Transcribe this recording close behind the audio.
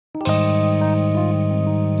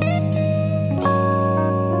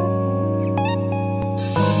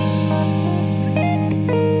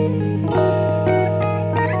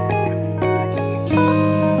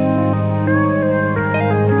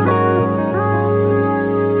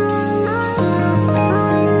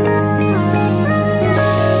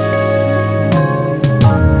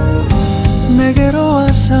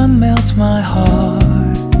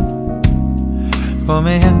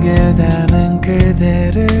봄의 향기를 담은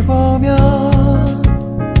그대를 보며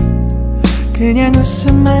그냥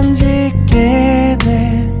웃음만 짓게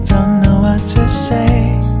돼. Don't know what to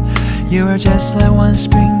say. You were just like one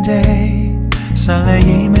spring day.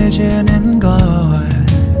 설레임을 주는 걸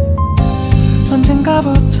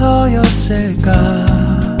언젠가부터였을까.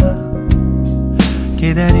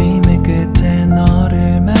 기다림의 끝에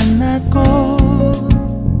너를 만났고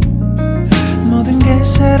모든 게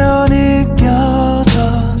새로 느껴져.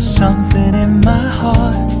 Something in my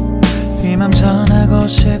heart. 이 맘 전하고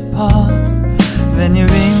싶어. When you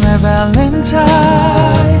ring my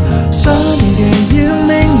valentine. Sunny day you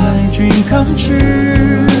make my dream come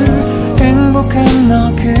true. 행복한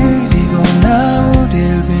너 그리고 나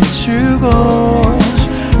우릴 비추고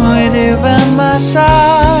With you by my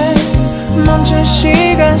side. 멈춘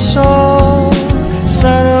시간 속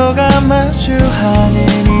서로가 마주하는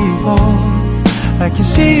이곳 I can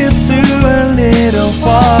see you through a little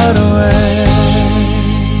far away.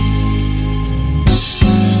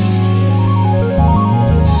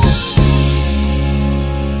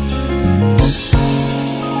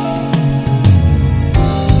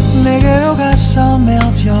 내게로 가서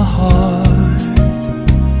melt your heart.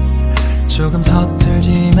 조금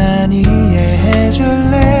서툴지만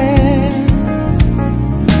이해해줄래.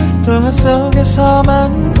 동화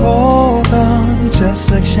속에서만 보던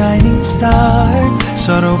Just like shining star.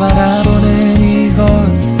 서로 바라보는 이곳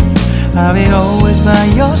I'll be always by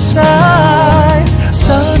your side.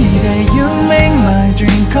 Sunny day you make my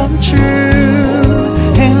dream come true.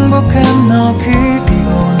 행복한 너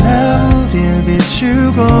그리고 나 우릴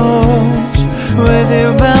비추고 With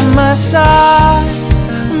you by my side.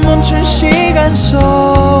 멈춘 시간 속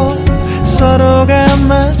서로가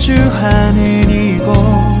마주하는 이곳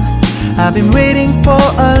I've been waiting for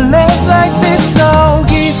a love like this. So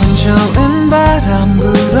기분 좋은 바람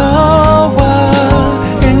불어와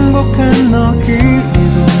행복한 너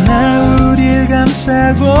그리고 나 우릴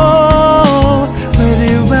감싸고 With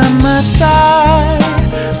you by my side.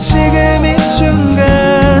 지금 이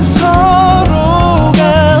순간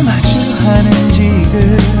서로가 마주하는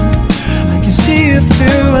지금 I can see you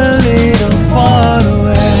through a little far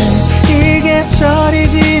away. 이 계절이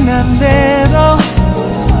지난데도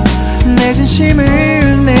내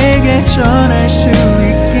진심을 내게 전할 수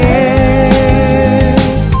있게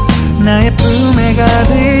나의 품에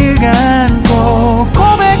가득 안고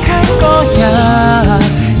고백할 거야.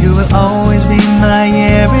 You will always be my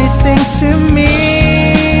everything to me.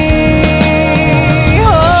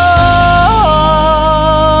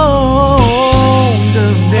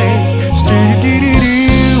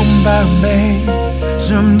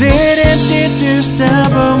 Some didn't do stop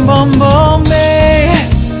boom boom boom babe.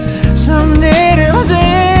 Some didn't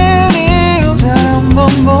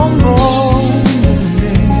boom boom boom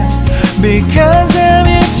because I'm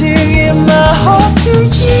here to give my heart to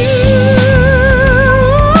you.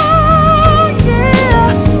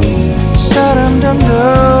 Yeah. Sa-dum dum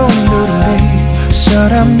dum dum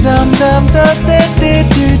sa-dum dum dum da da da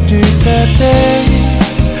da da.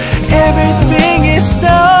 Everything is so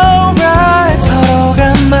right. 서로가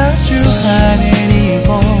마주하는 이곳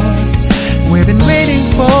We've been waiting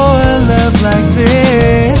for a love like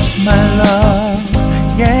this, my love.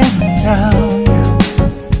 Yeah, down.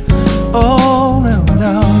 Oh, no,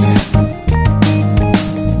 no.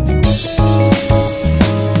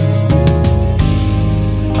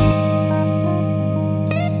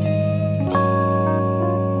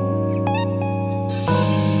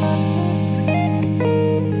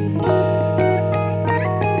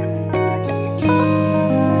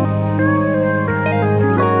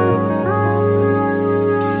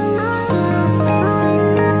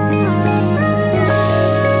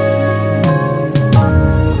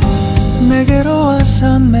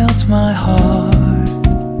 Melt my heart.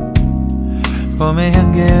 봄의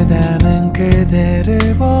향기를 담은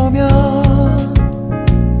그대를 보며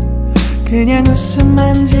그냥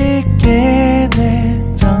웃음만 짓게 돼.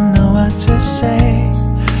 Don't know what to say.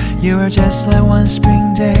 You were just like one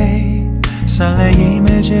spring day.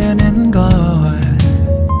 설레임을 주는 걸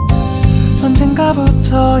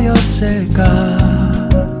언젠가부터였을까.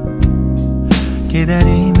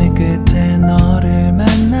 기다림의 끝에 너를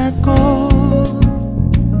만났고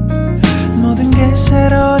모든 게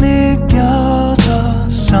새로 느껴져.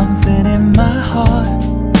 Something in my heart.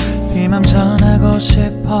 이 맘 전하고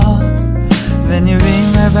싶어. When you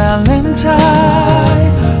ring my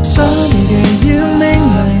valentine. Sunny day you make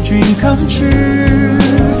my dream come true.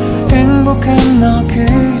 행복한 너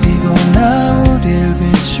그리고 나 우릴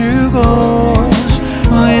비추고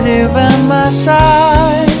With you by my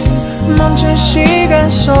side. 멈춘 시간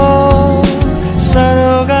속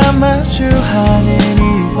서로가 마주하는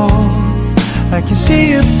can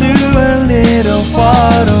see you through a little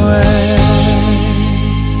far away.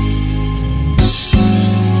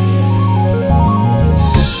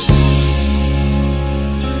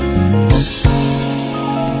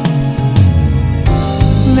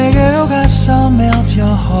 내게로 가서 melt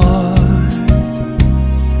your heart.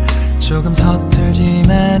 조금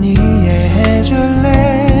서툴지만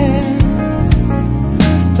이해해줄래.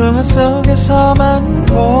 동화 속에서만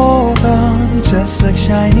보던 Just like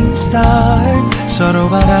shining star. 서로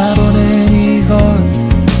바라보는 이곳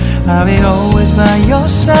I'll be always by your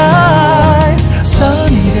side.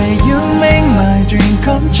 Sunny day you make my dream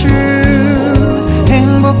come true.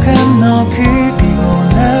 행복한 너 그리고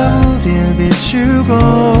나 우릴 비추고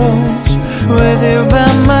With you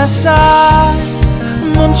by my side.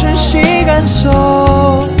 멈춘 시간 속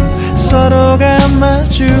서로가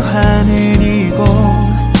마주하는 이곳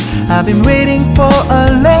I've been waiting for a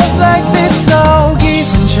love like this. So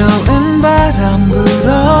기분 좋은 바람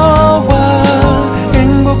불어와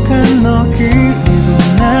행복한 너 그리고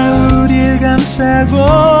나 우릴 감싸고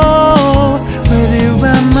With you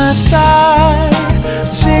by my side.